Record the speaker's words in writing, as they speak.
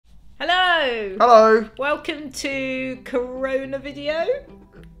Hello. Welcome to Corona video.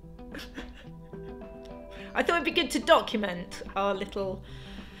 I thought it'd be good to document our little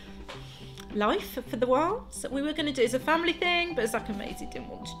life for the while. So we were going to do it as a family thing, but Zach and Maisie didn't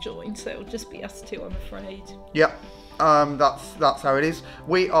want to join, so it'll just be us two, I'm afraid. Yep. That's how it is.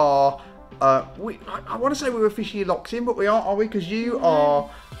 We are. I want to say we're officially locked in, but we aren't, are we? Because you are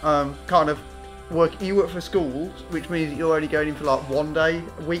kind of you work for schools, which means you're only going in for like 1 day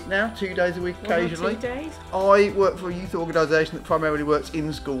a week now, 2 days a week occasionally. 2 days. I work for a youth organisation that primarily works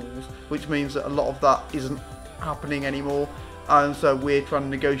in schools, which means that a lot of that isn't happening anymore. And so we're trying to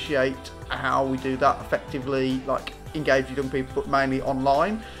negotiate how we do that effectively, like engage with young people, but mainly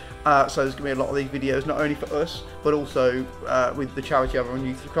online. So there's going to be a lot of these videos, not only for us, but also with the charity over on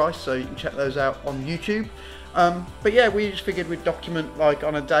Youth for Christ. So you can check those out on YouTube. But yeah, we just figured we'd document like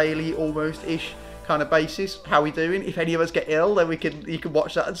on a daily, almost-ish kind of basis how we're doing. If any of us get ill, then you can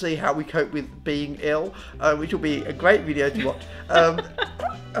watch that and see how we cope with being ill, which will be a great video to watch.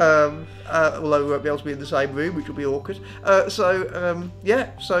 Although we won't be able to be in the same room, which will be awkward. Yeah,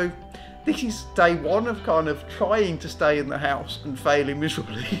 so this is day one of kind of trying to stay in the house and failing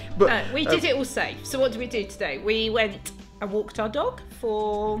miserably. But we did it all safe. So what did we do today? We went and walked our dog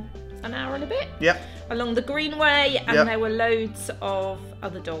for an hour and a bit. Yep. Along the greenway, and there were loads of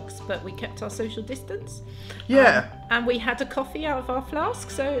other dogs, but we kept our social distance. Yeah. And we had a coffee out of our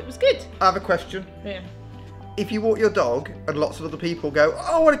flask, so it was good. I have a question. Yeah. If you walk your dog and lots of other people go,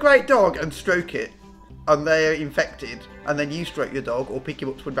 "Oh, what a great dog," and stroke it, and they're infected, and then you stroke your dog or pick him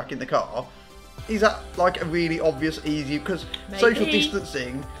up to put back in the car, is that like a really obvious, easy? Because social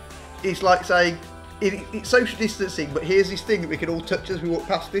distancing is like saying it's social distancing, but here's this thing that we can all touch as we walk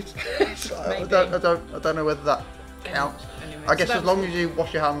past it. So I don't know whether that counts. Anyway, I guess as long as you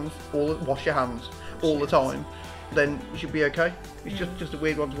wash your hands all the time, then you should be okay. It's just a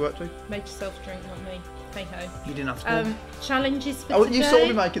weird one to work through. Made yourself drink, not me. Hey ho. You didn't have to. Challenges for today. You saw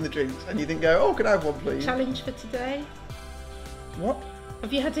me making the drinks and you didn't go, "Oh, can I have one, please?" Challenge for today. What?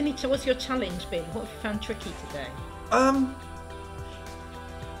 Have you had any? What's your challenge been? What have you found tricky today?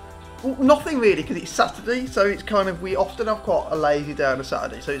 Well, nothing really, because it's Saturday, so it's kind of, we often have quite a lazy day on a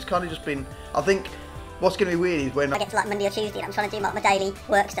Saturday, so it's kind of just been, I think what's going to be weird is when I get to like Monday or Tuesday and I'm trying to do like my daily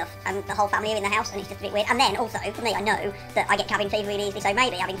work stuff and the whole family are in the house and it's just a bit weird. And then also, for me, I know that I get cabin fever really easily, so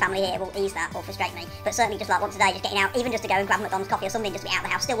maybe having family here will ease that or frustrate me. But certainly just like once a day, just getting out, even just to go and grab McDonald's coffee or something, just to be out of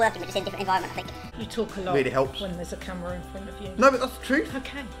the house, still working, but just in a different environment, I think. You talk a lot really helps when there's a camera in front of you. No, but that's the truth.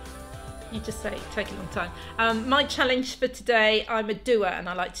 Okay. You just say, take a long time. My challenge for today, I'm a doer and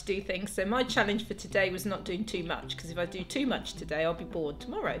I like to do things. So my challenge for today was not doing too much, because if I do too much today, I'll be bored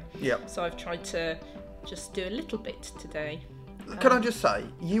tomorrow. Yep. So I've tried to just do a little bit today. Can I just say,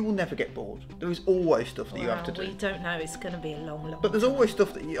 you will never get bored. There is always stuff that you have to do. We don't know. It's going to be a long But there's always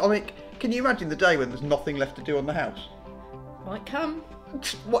stuff that I mean, can you imagine the day when there's nothing left to do on the house? Might come.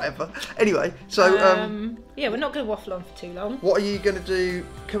 Whatever. Anyway, so yeah, we're not going to waffle on for too long. What are you going to do?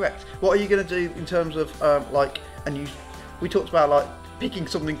 Correct. What are you going to do in terms of we talked about like picking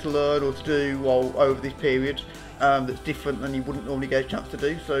something to learn or to do while over this period that's different than you wouldn't normally get a chance to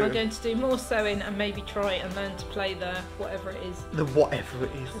do. So I'm going to do more sewing and maybe try and learn to play the whatever it is. The whatever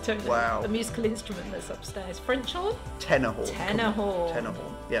it is. I don't know, wow. The musical instrument that's upstairs. French horn? Tenor horn. Tenor horn. Tenor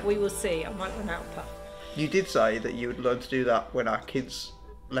horn. Yeah. We will see. I might run out of puff. You did say that you would learn to do that when our kids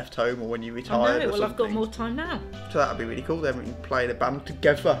left home or when you retired. I know, or well, something. I've got more time now. So that would be really cool. Then we can play in a band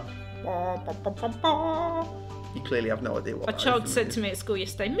together. You clearly have no idea what A child said to me at school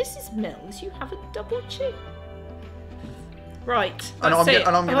yesterday, "Mrs. Mills, you have a double chin." Right. And I'm going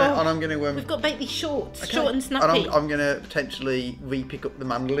to. We've got to make these short, okay. short and snappy. And I'm going to potentially re-pick up the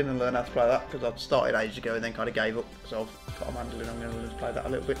mandolin and learn how to play that, because I've started ages ago and then kind of gave up. So I've got a mandolin. I'm going to learn to play that a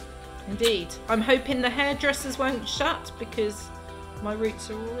little bit. Indeed. I'm hoping the hairdressers won't shut, because my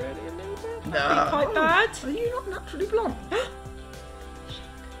roots are already a little bit quite bad. Are you not naturally blonde?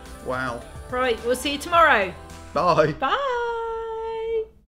 Wow. Right, we'll see you tomorrow. Bye. Bye.